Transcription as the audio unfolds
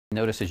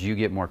Notice as you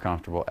get more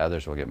comfortable,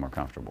 others will get more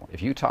comfortable.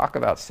 If you talk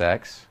about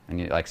sex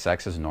and like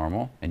sex is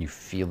normal and you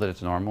feel that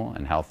it's normal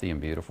and healthy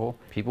and beautiful,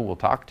 people will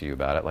talk to you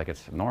about it like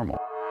it's normal.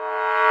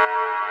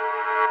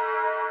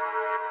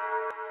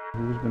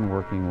 Who's been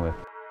working with,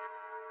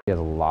 he has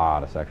a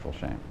lot of sexual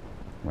shame,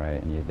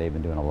 right? And they've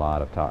been doing a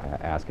lot of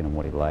asking him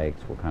what he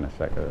likes, what kind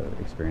of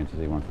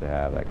experiences he wants to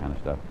have, that kind of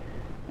stuff.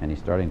 And he's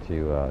starting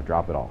to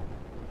drop it all.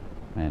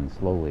 And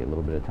slowly, a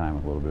little bit of time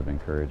with a little bit of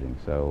encouraging.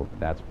 So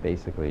that's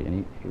basically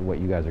what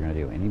you guys are going to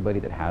do. Anybody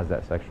that has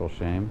that sexual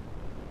shame,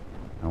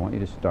 I want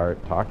you to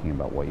start talking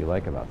about what you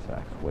like about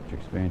sex, what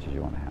experiences you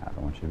want to have.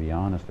 I want you to be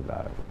honest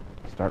about it.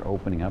 Start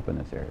opening up in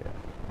this area.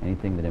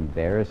 Anything that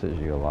embarrasses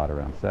you a lot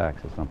around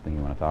sex is something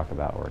you want to talk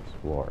about or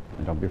explore.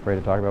 And don't be afraid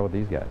to talk about with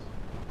these guys.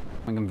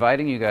 I'm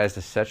inviting you guys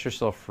to set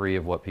yourself free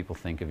of what people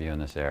think of you in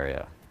this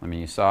area. I mean,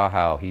 you saw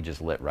how he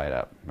just lit right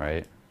up,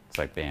 right? It's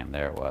like, bam,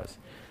 there it was.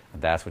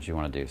 That's what you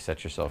want to do.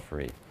 Set yourself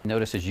free.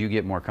 Notice as you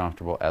get more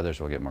comfortable, others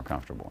will get more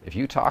comfortable. If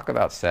you talk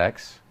about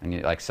sex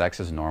and like sex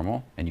is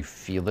normal and you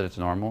feel that it's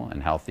normal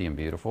and healthy and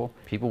beautiful,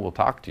 people will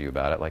talk to you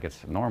about it like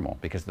it's normal,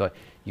 because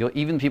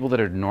even people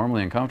that are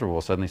normally uncomfortable will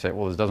suddenly say,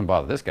 well, this doesn't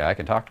bother this guy, I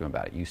can talk to him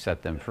about it. You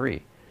set them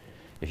free.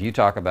 If you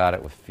talk about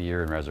it with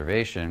fear and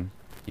reservation,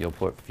 you'll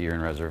put fear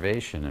and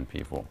reservation in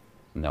people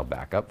and they'll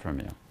back up from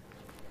you.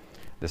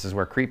 This is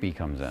where creepy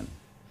comes in.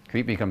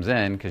 Creepy comes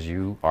in because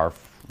you are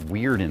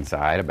weird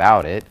inside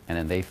about it, and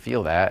then they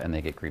feel that and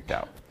they get creeped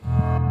out.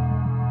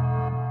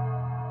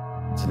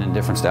 It's an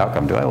indifference to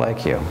outcome. Do I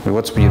like you?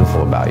 What's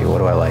beautiful about you? What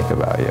do I like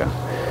about you?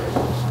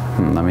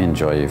 Let me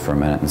enjoy you for a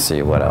minute and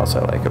see what else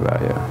I like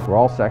about you. We're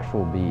all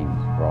sexual beings.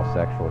 We're all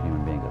sexual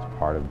human beings. That's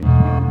part of being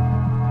human,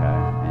 okay?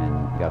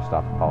 And you gotta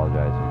stop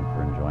apologizing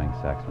for enjoying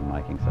sex and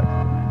liking sex as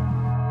a man.